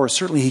makes the flowers,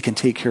 certainly he can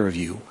take care of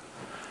you.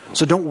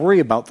 So don't worry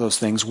about those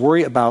things.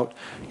 Worry about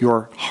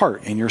your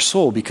heart and your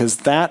soul, because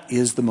that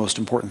is the most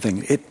important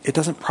thing. It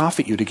doesn't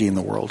profit you to gain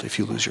the world if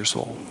you lose your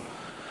soul.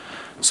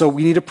 So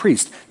we need a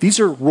priest. These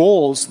are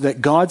roles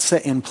that God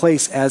set in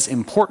place as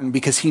important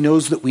because he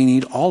knows that we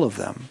need all of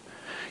them.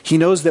 He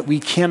knows that we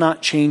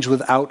cannot change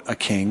without a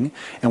king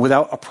and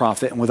without a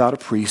prophet and without a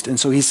priest. And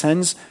so he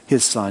sends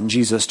his son,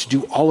 Jesus, to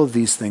do all of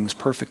these things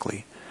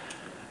perfectly.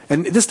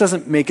 And this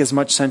doesn't make as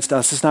much sense to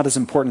us. It's not as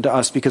important to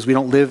us because we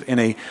don't live in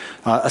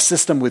a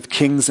system with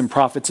kings and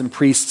prophets and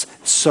priests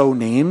so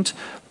named.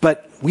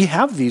 But we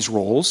have these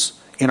roles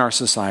in our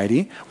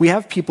society. We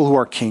have people who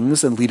are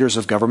kings and leaders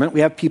of government. We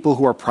have people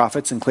who are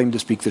prophets and claim to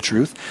speak the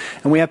truth.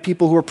 And we have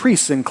people who are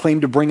priests and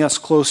claim to bring us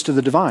close to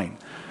the divine.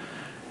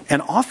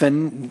 And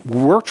often,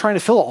 we're trying to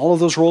fill all of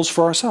those roles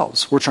for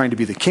ourselves. We're trying to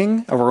be the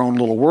king of our own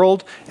little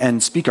world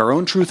and speak our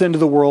own truth into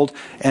the world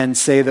and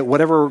say that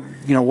whatever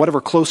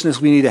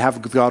closeness we need to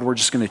have with God, we're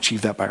just going to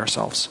achieve that by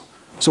ourselves.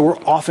 So we're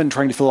often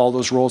trying to fill all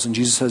those roles, and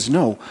Jesus says,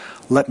 no,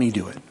 let me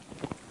do it.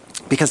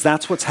 Because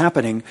that's what's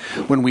happening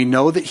when we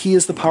know that he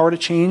is the power to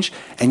change,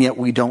 and yet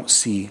we don't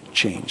see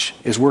change,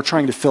 is we're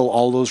trying to fill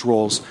all those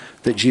roles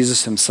that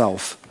Jesus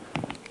himself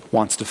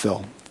wants to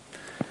fill.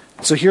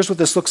 So here's what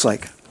this looks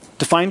like.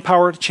 To find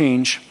power to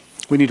change,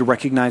 we need to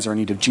recognize our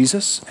need of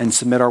Jesus and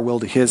submit our will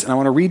to his. And I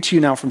want to read to you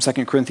now from 2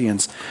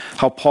 Corinthians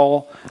how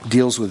Paul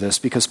deals with this,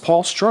 because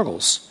Paul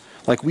struggles,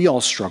 like we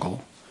all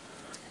struggle,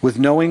 with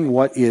knowing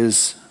what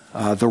is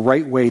the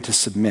right way to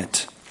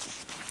submit.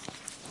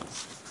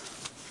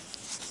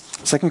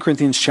 2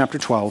 Corinthians chapter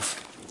 12.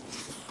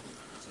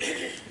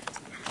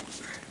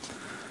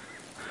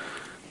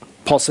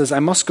 Paul says, I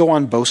must go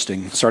on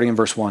boasting, starting in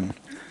verse 1.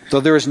 Though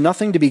there is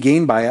nothing to be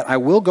gained by it, I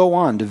will go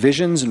on to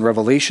visions and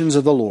revelations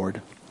of the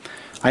Lord.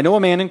 I know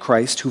a man in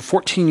Christ who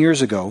 14 years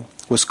ago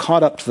was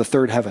caught up to the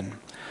third heaven.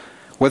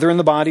 Whether in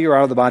the body or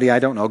out of the body, I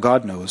don't know.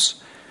 God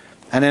knows.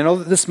 And I know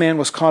that this man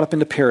was caught up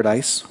into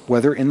paradise.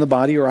 Whether in the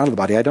body or out of the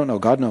body, I don't know.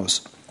 God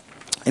knows.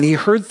 And he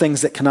heard things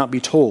that cannot be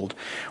told,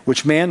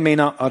 which man may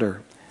not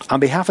utter.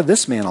 On behalf of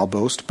this man I'll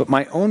boast, but on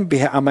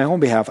my own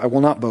behalf I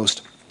will not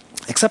boast,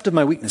 except of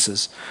my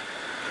weaknesses.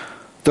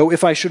 Though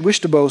if I should wish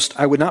to boast,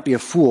 I would not be a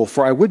fool,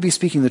 for I would be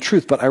speaking the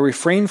truth, but I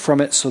refrain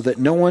from it so that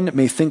no one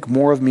may think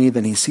more of me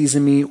than he sees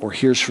in me or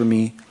hears from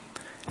me,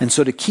 and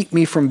so to keep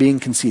me from being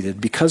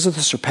conceited, because of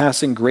the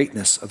surpassing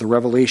greatness of these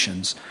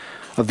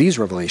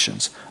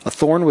revelations, a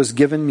thorn was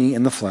given me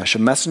in the flesh, a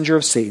messenger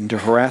of Satan to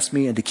harass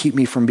me and to keep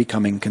me from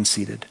becoming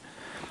conceited.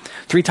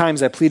 3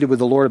 times I pleaded with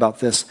the Lord about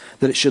this,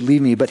 that it should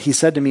leave me, but he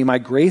said to me, my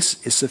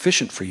grace is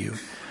sufficient for you,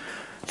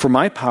 for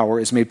my power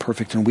is made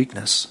perfect in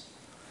weakness.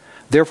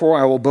 Therefore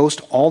I will boast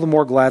all the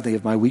more gladly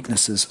of my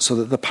weaknesses, so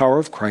that the power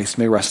of Christ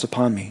may rest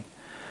upon me.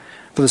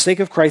 For the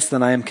sake of Christ,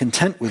 then, I am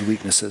content with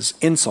weaknesses,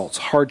 insults,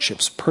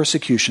 hardships,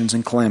 persecutions,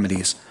 and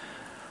calamities.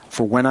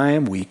 For when I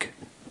am weak,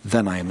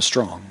 then I am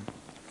strong.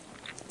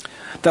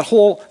 That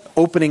whole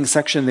opening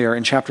section there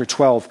in chapter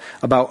 12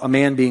 about a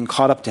man being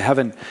caught up to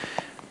heaven,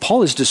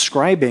 Paul is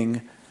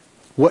describing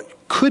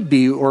what could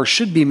be, or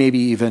should be maybe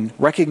even,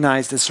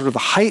 recognized as sort of the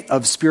height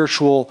of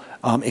spiritual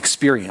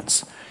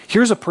experience.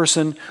 Here's a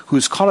person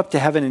who's caught up to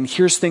heaven and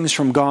hears things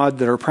from God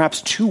that are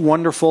perhaps too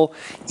wonderful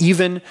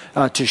even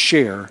to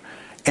share.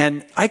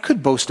 And I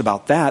could boast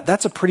about that.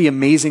 That's a pretty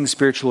amazing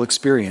spiritual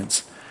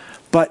experience.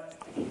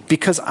 But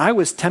because I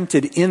was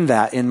tempted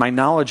in my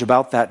knowledge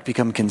about that, to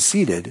become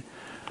conceited,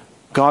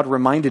 God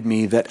reminded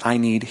me that I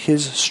need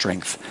his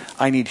strength.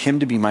 I need him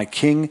to be my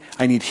king.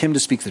 I need him to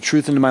speak the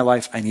truth into my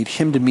life. I need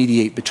him to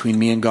mediate between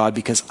me and God,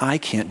 because I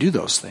can't do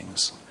those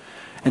things.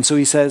 And so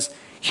he says,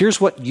 here's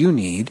what you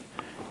need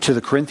to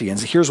the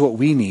Corinthians. Here's what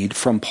we need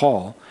from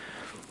Paul.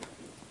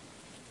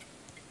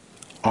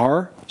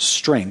 Our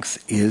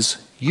strength is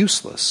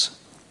useless.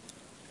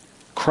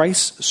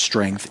 Christ's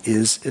strength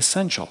is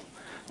essential.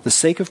 For the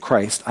sake of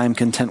Christ, I am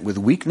content with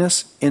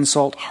weakness,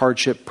 insult,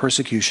 hardship,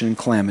 persecution, and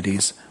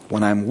calamities.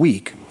 When I'm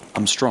weak,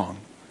 I'm strong.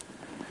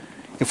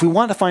 If we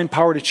want to find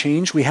power to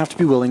change, we have to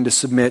be willing to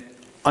submit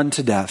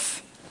unto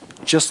death,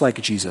 just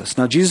like Jesus.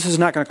 Now, Jesus is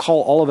not going to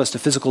call all of us to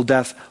physical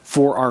death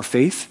for our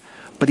faith,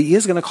 but he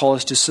is going to call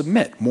us to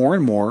submit more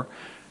and more,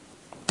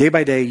 day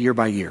by day, year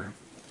by year.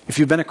 If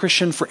you've been a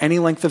Christian for any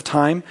length of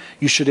time,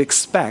 you should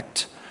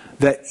expect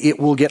that it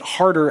will get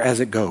harder as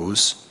it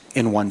goes,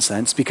 in one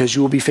sense, because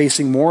you will be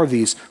facing more of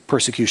these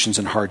persecutions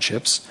and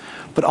hardships.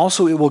 But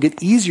also it will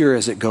get easier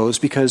as it goes,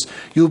 because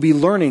you'll be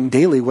learning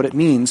daily what it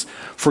means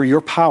for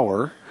your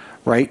power,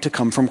 right, to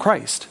come from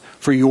Christ,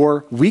 for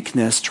your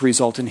weakness to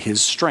result in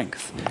his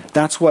strength.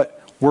 That's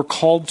what we're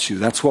called to.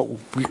 That's what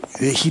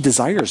he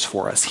desires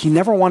for us. He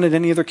never wanted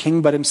any other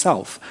king but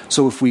himself.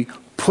 So if we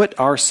put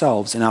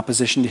ourselves in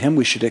opposition to him,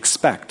 we should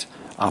expect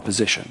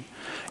opposition.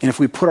 And if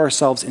we put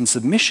ourselves in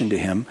submission to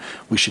him,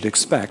 we should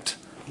expect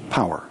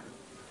power.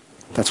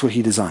 That's what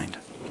he designed.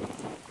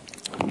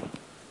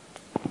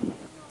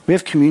 We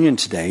have communion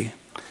today,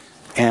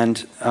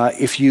 and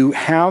if you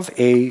have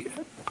a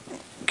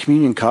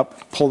communion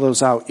cup, pull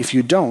those out. If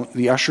you don't,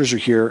 the ushers are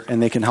here,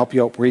 and they can help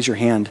you out. Raise your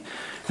hand,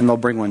 and they'll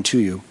bring one to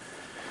you.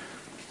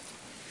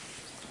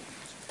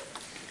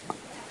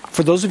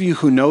 For those of you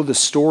who know the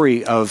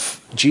story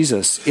of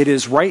Jesus, it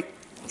is right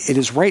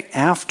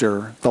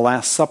after the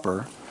Last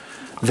Supper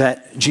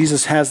that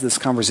Jesus has this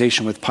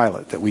conversation with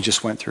Pilate that we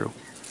just went through.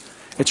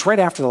 It's right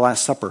after the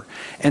Last Supper.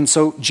 And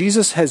so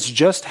Jesus has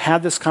just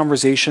had this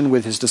conversation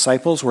with his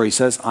disciples where he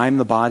says, I'm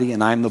the body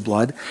and I'm the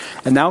blood.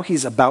 And now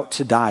he's about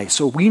to die.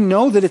 So we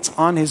know that it's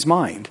on his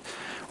mind,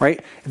 right?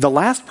 The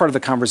last part of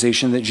the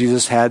conversation that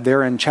Jesus had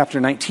there in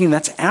chapter 19,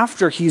 that's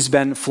after he's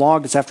been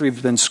flogged. It's after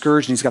he's been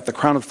scourged and he's got the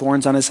crown of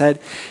thorns on his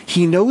head.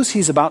 He knows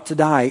he's about to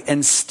die,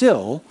 and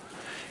still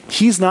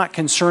he's not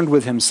concerned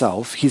with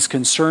himself. He's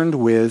concerned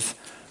with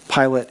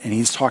Pilate, and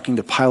he's talking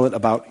to Pilate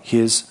about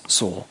his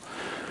soul.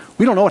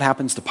 We don't know what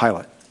happens to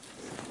Pilate.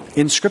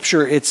 In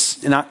Scripture,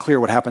 it's not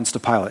clear what happens to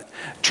Pilate.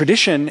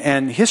 Tradition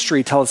and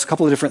history tell us a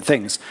couple of different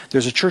things.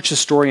 There's a church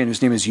historian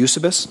whose name is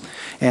Eusebius,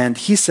 and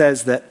he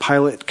says that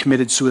Pilate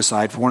committed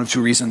suicide for one of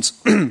two reasons.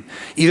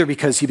 Either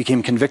because he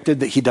became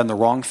convicted that he'd done the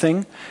wrong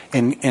thing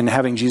in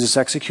having Jesus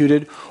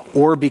executed,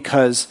 or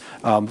because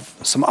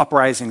some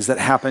uprisings that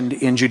happened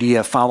in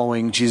Judea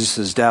following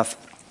Jesus' death.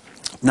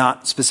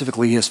 Not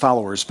specifically his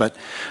followers, but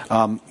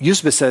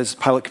Eusebius says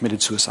Pilate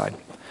committed suicide.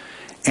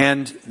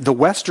 And the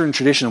Western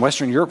tradition,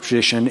 Western Europe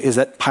tradition, is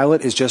that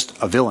Pilate is just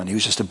a villain. He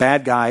was just a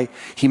bad guy.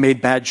 He made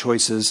bad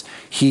choices.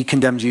 He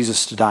condemned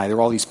Jesus to die. There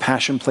were all these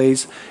passion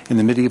plays in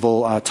the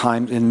medieval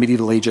times, in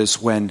medieval ages,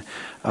 when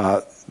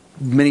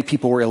many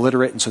people were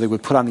illiterate, and so they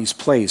would put on these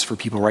plays for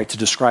people, right, to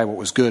describe what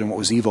was good and what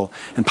was evil.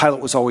 And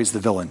Pilate was always the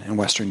villain in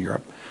Western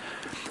Europe.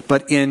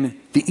 But in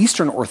the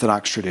Eastern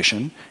Orthodox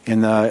tradition,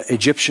 in the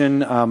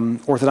Egyptian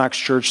Orthodox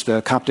Church,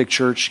 the Coptic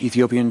Church,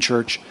 Ethiopian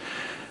Church,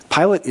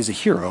 Pilate is a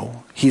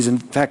hero. He's in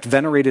fact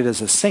venerated as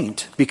a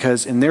saint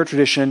because in their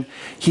tradition,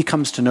 he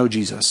comes to know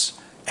Jesus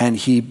and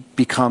he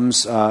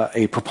becomes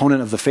a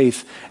proponent of the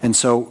faith. And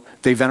so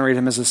they venerate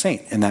him as a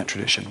saint in that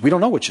tradition. We don't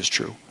know which is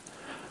true.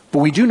 But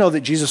we do know that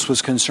Jesus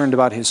was concerned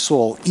about his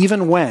soul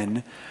even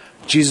when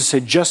Jesus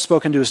had just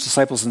spoken to his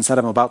disciples and said,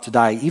 I'm about to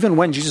die. Even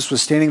when Jesus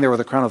was standing there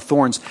with a crown of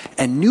thorns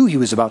and knew he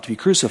was about to be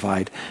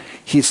crucified,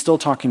 he is still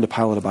talking to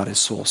Pilate about his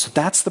soul. So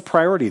that's the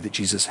priority that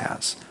Jesus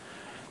has.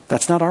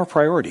 That's not our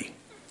priority,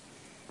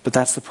 but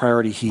that's the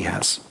priority he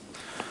has.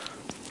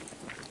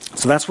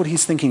 So that's what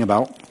he's thinking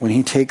about when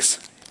he takes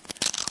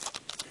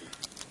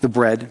the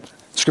bread.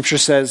 Scripture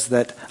says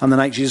that on the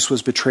night Jesus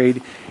was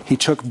betrayed, he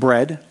took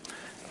bread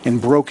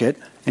and broke it.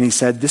 And he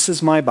said, this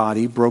is my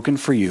body broken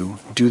for you.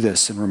 Do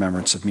this in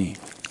remembrance of me.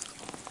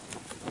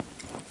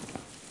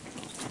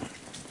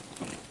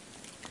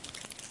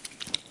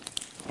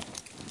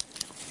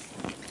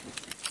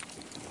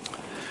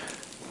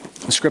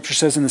 The scripture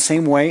says, in the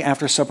same way,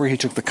 after supper, he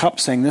took the cup,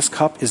 saying, this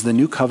cup is the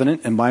new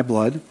covenant in my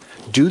blood.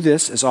 Do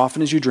this as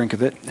often as you drink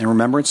of it in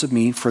remembrance of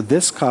me. For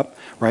this cup,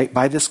 right,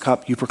 by this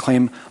cup, you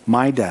proclaim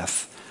my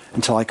death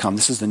until I come.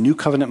 This is the new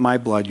covenant in my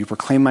blood. You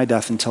proclaim my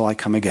death until I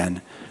come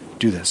again.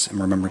 Do this in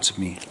remembrance of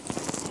me.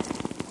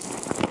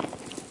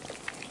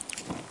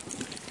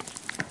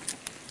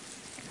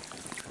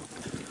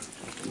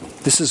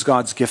 This is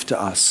God's gift to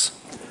us,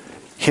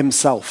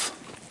 himself.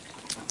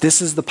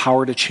 This is the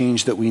power to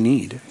change that we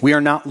need. We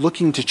are not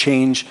looking to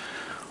change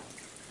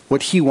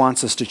what he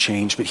wants us to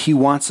change, but he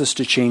wants us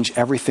to change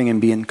everything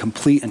and be in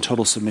complete and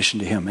total submission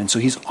to him. And so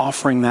he's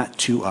offering that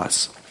to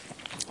us.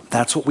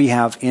 That's what we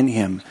have in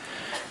him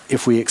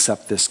if we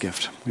accept this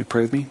gift. Will you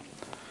pray with me?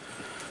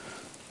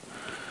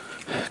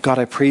 God,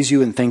 I praise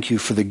you and thank you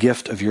for the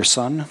gift of your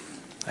Son.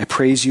 I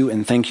praise you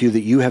and thank you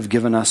that you have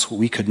given us what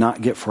we could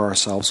not get for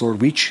ourselves.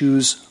 Lord, we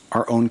choose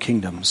our own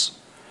kingdoms,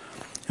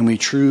 and we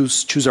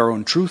choose our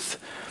own truth,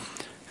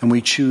 and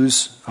we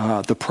choose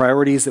the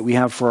priorities that we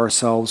have for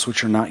ourselves,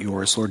 which are not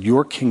yours. Lord,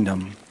 your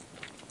kingdom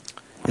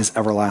is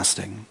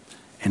everlasting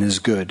and is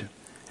good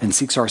and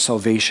seeks our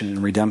salvation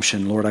and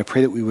redemption. Lord, I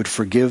pray that we would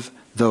forgive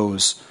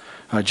those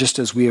just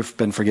as we have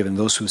been forgiven,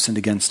 those who have sinned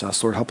against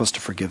us. Lord, help us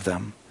to forgive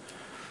them.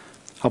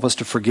 Help us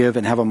to forgive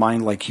and have a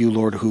mind like you,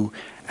 Lord, who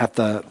at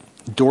the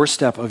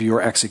doorstep of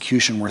your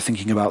execution, we're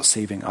thinking about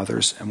saving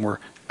others and we're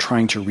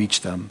trying to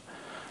reach them.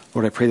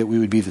 Lord, I pray that we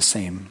would be the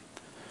same.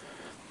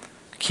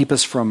 Keep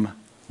us from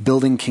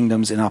building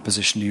kingdoms in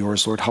opposition to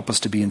yours. Lord, help us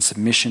to be in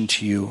submission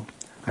to you.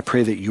 I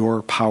pray that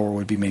your power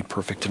would be made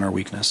perfect in our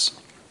weakness.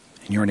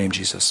 In your name,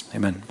 Jesus.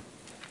 Amen.